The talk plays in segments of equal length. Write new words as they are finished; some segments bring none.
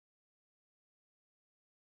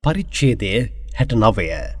පරිච්ඡේදය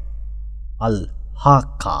 69 අල්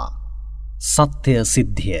හාක්කා සත්‍ය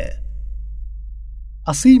සිද්ධිය.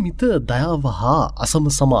 අසීමිත දයාව හා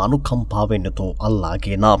අසමසම අනුකම්පාවෙන් යුතු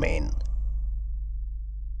අල්ලාහගේ නාමයෙන්.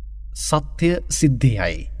 සත්‍ය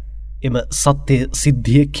සිද්ධියයි. එම සත්‍ය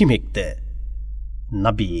සිද්ධිය කිමෙක්ද?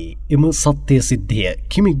 නබී එම සත්‍ය සිද්ධිය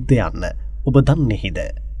කිමෙක්ද යන්න ඔබ දන්නේහිද?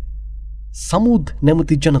 සමුද්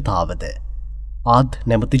නැමති ජනතාවද ආද්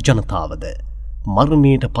නැමති ජනතාවද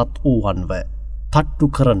මරණයට පත් වූවන්ව තට්ටු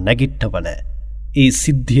කර නැගිට්ටවන ඒ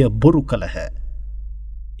සිද්ධිය බොරු කළහ.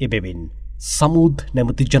 එබැවින් සමුද්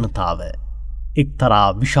නැමති ජනතාව එක්තරා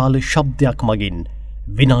විශාල ශබ්දයක් මගින්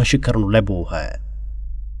විනාශ කරනු ලැබූහ.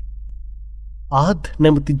 ආද්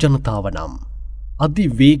නැමති ජනතාව නම් අධි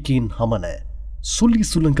වේගයෙන් හමන සුළි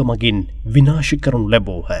සුළඟ මගින් විනාශ කරනු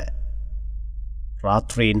ලැබූහ.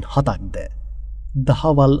 රාත්‍රයෙන් 7ක්ද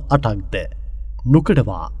දහවල් 8ක්ද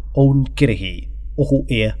නොකඩවා ඔවුන් කෙරෙහි ඔහු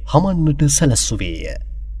එය හමන්නට සැලැස්සුවේය.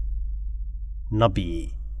 නබී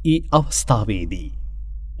ඒ අවස්ථාවේදී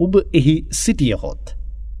ඔබ එහි සිටියහොත්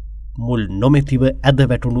මුල් නොමැතිව ඇද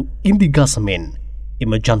වැටුණු ඉන්දිගසමෙන්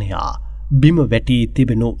එම ජනයා බිම වැටී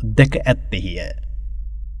තිබෙනු දැක ඇත්තෙහිය.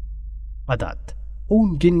 අදත්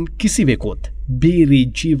ඔවුන්ගෙන් කිසිවෙකුත් බේරී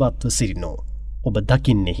ජීවත්ව සිටිනු ඔබ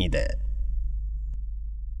දකින්නෙහිද?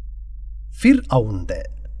 ෆිර්අවුන්ද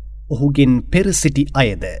ඔහුගෙන් පෙර සිටි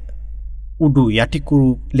අයද උඩු යටිකුරු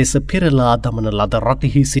ලෙස පෙරලා දමන ලද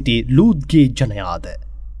රටෙහි සිටි ලූත්ගේ ජනයාද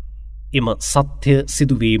එම සත්‍ය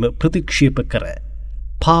සිදුවීම ප්‍රතික්ෂේප කර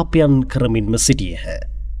පාපයන් කරමින්ම සිටියහ.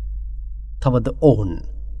 තවද ඔවුන්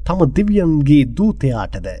තම දෙවියන්ගේ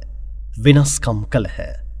දූතයාටද වෙනස්කම් කළහ.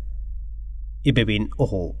 එබැවින්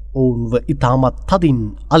ඔහු ඔවුන්ව ඉතාමත් තදින්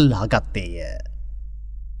අල්ලා ගත්තේය.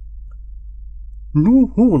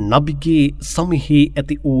 නූහු නබිගේ සමෙහි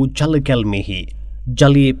ඇති වූ ජලගැල්මෙහි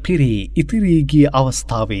ජලයේ පිරී ඉතිරී ගිය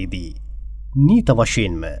අවස්ථාවේදී නීත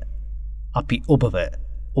වශයෙන්ම අපි ඔබව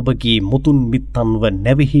ඔබගේ මුතුන් මිත්තන්ව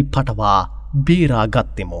නැවෙහි පටවා බේරා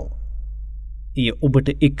ගත්තෙමු. එය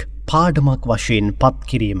ඔබට එක් පාඩමක් වශයෙන් පත්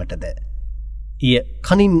කිරීමටද එය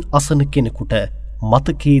කනින් අසන කෙනෙකුට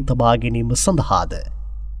මතකයේ තබා ගැනීම සඳහාද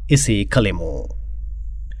එසේ කළෙමු.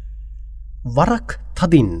 වරක්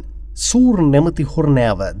තදින් සූර් නැමති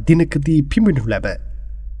හොරණෑව දිනකදී පිඹිනු ලැබ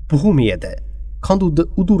භූමියද කඳුද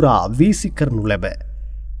උදුරා වීසි කරනු ලැබ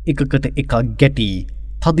එකකට එකක් ගැටී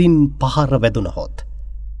තදින් පහර වැදුනහොත්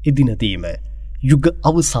එදිනදීම යුග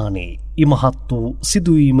අවසානයේ ඉමහත් වූ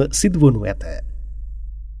සිදුවීම සිදුවනු ඇත.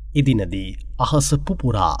 එදිනදී අහස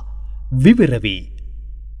පුපුරා විවර වී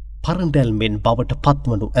පරඬැල්මෙන් බවට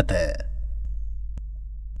පත්වනු ඇත.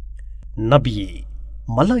 නබී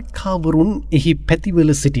මලයිකාවරුන් එහි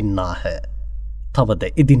පැතිවල සිටින්නාහ. තවද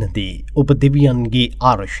එදිනදී ඔබ දෙවියන්ගේ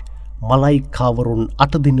ආරෂ් මලයිකාවරුන්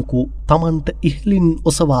 8 දෙනෙකු තමන්ට ඉහලින්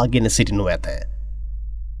ඔසවාගෙන සිටිනු ඇත.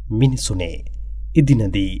 මිනිසුනේ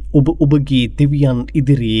එදිනදී ඔබ ඔබගේ දෙවියන්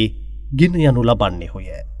ඉදිරියේ ගෙන යනු ලබන්නේහොය.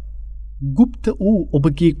 ගුප්ත වූ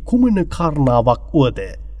ඔබගේ කුමන කාරණාවක් වුවද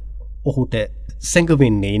ඔහුට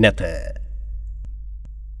සැඟවෙන්නේ නැත.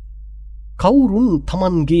 කවුරුන්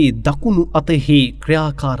තමන්ගේ දකුණු අතෙහි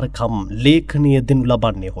ක්‍රියාකාරකම් ලේඛනය දෙනු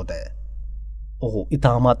ලබන්නේහොද ඔහු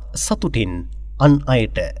ඉතාමත් සතුටින් අන්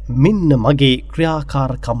අයට මෙන්න මගේ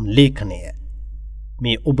ක්‍රියාකාරකම් ලේඛනය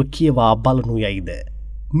මේ ඔබ කියවා බලනු යයිද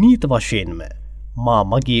නීත වශයෙන්ම මා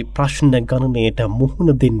මගේ ප්‍රශ්න ගණනයට මුහුණ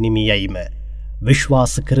දෙන්නෙමි යයිම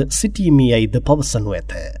විශ්වාස කර සිටීමි යයිද පවසනු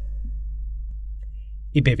ඇත.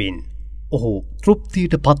 එබැවින් ඔහු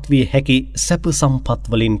තෘප්තියට පත්විය හැකි සැප සම්පත්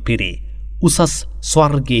වලින් පිරි උසස්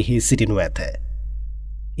ස්වර්ගයෙහි සිටිනු ඇත.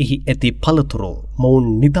 එහි ඇති පළතුරු මොවුන්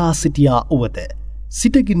නිදා සිටියා වුවද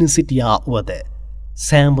සිටගෙන සිටියා වුවද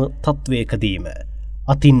සෑම තත්වයකදීම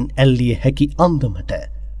අතින් ඇල්ලිය හැකි අන්දමට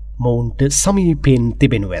මොවුන්ට සමීපයෙන්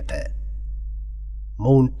තිබෙනු ඇත.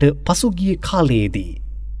 මොවුන්ට පසුගිය කාලයේදී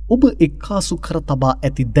ඔබ එක්කාසු කර තබා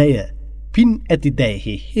ඇති දැය පින් ඇති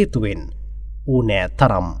දැයෙහි හේතුවෙන් ඕනෑ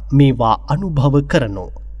තරම් මේවා අනුභව කරනු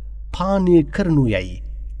පානය කරනු යයි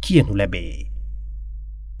කියනු ලැබේ.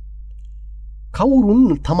 කවුරුන්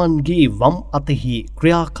තමන්ගේ වම් අතෙහි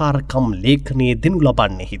ක්‍රියාකාරකම් ලේඛනය දෙනු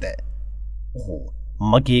ලබන්නේහිද ඔහු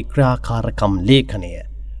මගේ ක්‍රියාකාරකම් ලේඛනය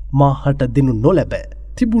මාහට දෙනු නොලැබ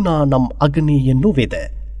තිබුණා නම් අගනීය නොවේද?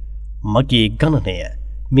 මගේ ගණනය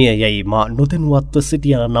මෙය යයි මා නොදැනුවත්ව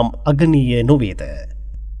සිටියා නම් අගනීය නොවේද?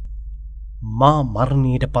 මා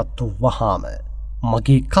මරණයට පත් වූ වහාම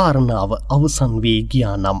මගේ කාරණාව අවසන් වී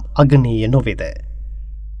ගියා නම් අගනීය නොවේද?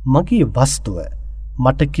 මගේ වස්තුව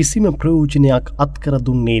මට කිසිම ප්‍රයෝජනයක් අත්කර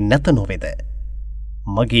දුන්නේ නැත නොවේද?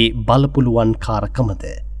 මගේ බලපුලුවන් කාරකමද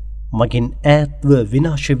මගෙන් ඈත්ව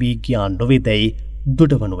විනාශ වී ගියා නොවේදැයි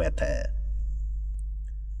දොඩවනු ඇත.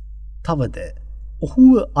 තවද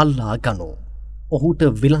ඔහුව අල්ලා ගනෝ. ඔහුට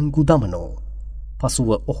විලංගු දමනෝ. පසුව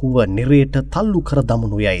ඔහුව නිරේට තල්ලු කර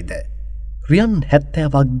දමනු යයිද. රියන්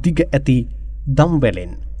 70ක් දිග ඇති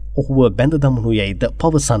දම්වැලෙන් ඔහුව බැඳ දමනු යයිද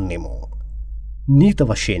පවසන්නෙමු. නීත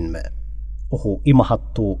වශයෙන්ම ඔහු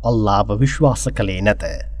ඉමහත් වූ අල්ලාහව විශ්වාස කළේ නැත.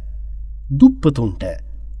 දුප්පතුන්ට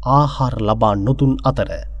ආහාර ලබා නොදුන් අතර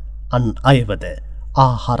අන් අයවද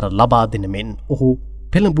ආහාර ලබා දෙන මෙන් ඔහු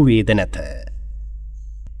පෙළඹුවේද නැත.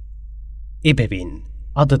 එබැවින්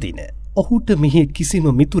අද දින ඔහුට මෙහි කිසිම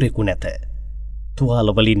මිතුරෙකු නැත.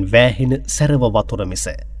 තුවාලවලින් වෑහෙන සැරව වතුර මිස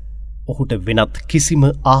ඔහුට වෙනත් කිසිම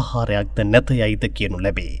ආහාරයක්ද නැත යයිද කියනු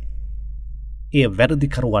ලැබේ. එය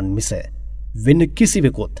වැරදිකරුවන් මිස වෙන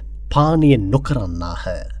කිසිවෙකුත් පානය නොකරන්නාහ.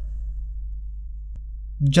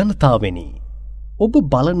 ජනතාවෙනි, ඔබ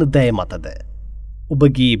බලන දෑ මතද?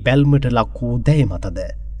 ඔබගේ බැල්මට ලක් වූ දෑ මතද?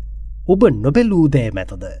 ඔබ නොබැලූ දෑ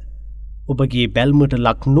මතද? ඔබගේ බැල්මට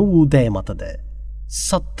ලක් නොවූ දෑ මතද?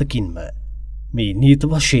 සත්තකින්ම මේ නීත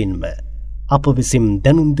වශයෙන්ම අප විසින්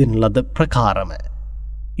දැනුම් දෙන ලද ප්‍රකාරම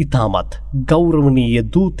ඉතාමත් ගෞරවනීය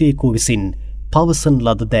දූතයෙකු විසින් පවසන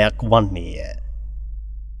ලද දෙයක් වන්නේය.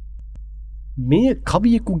 මෙය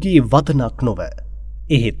කවියෙකුගේ වදනක් නොව,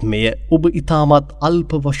 එහෙත් මෙය ඔබ ඉතාමත්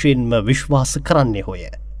අල්ප වශයෙන්ම විශ්වාස කරන්නේ හොය.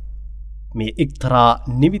 මේ එක්තරා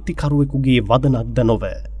නිවිතිකරුවෙකුගේ වදනක්ද නොව,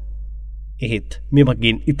 එහෙත්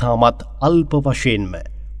මෙමගින් ඉතාමත් අල්ප වශයෙන්ම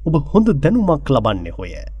ඔබ හොඳ දැනුමක් ලබන්නේ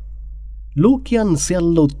හොය. ලෝකයන්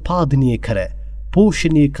සියල්ල උත්පාදනය කර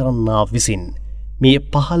පෝෂණය කරන්නා විසින් මේ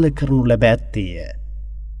පහළ කරනු ලැබ ඇත්තේය.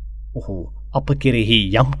 ඔහු අප කෙරෙහි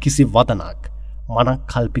යම් කිසි වදනක් මනක්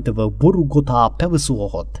කල්පිතව බොරු ගොතා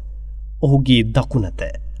පැවසුවහොත් ඔහුගේ දකුණත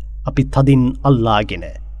අපි තදින් අල්ලාගෙන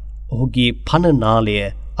ඔහුගේ පනනාලය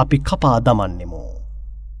අපි කපා දමන්නෙමු.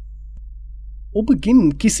 ඔබගින්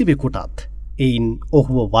කිසිවෙකුටත් එයින්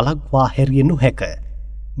ඔහුව වලක්වා හැරිය නොහැක.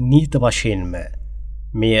 නීත වශයෙන්ම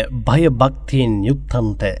මෙය බය භක්තියෙන්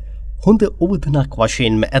යුක්තන්ට හොඳ උවදනක්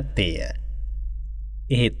වශයෙන්ම ඇත්තේය.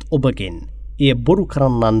 එහෙත් ඔබගෙන් එය බොරු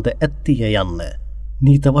කරන්නන්ද ඇත්තිය යන්න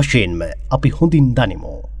නීත වශයෙන්ම අපි හොඳින්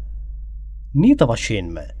දනිමු. නීත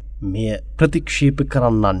වශයෙන්ම මෙය ප්‍රතික්ෂේප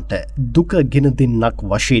කරන්නන්ට දුක ගෙන දෙන්නක්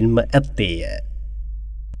වශයෙන්ම ඇත්තේය.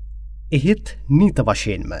 එහෙත් නීත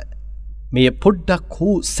වශයෙන්ම මෙය පොඩ්ඩක්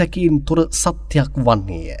හෝ සැකීම් තොර සත්‍යයක්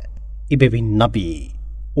වන්නේය. එබැවින් නබී,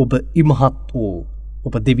 ඔබ ඉමහත් වූ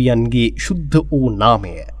ඔබ දෙවියන්ගේ ශුද්ධ වූ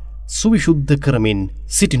නාමය සුවිශුද්ධ කරමින්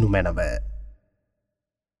සිටිනු මැනව.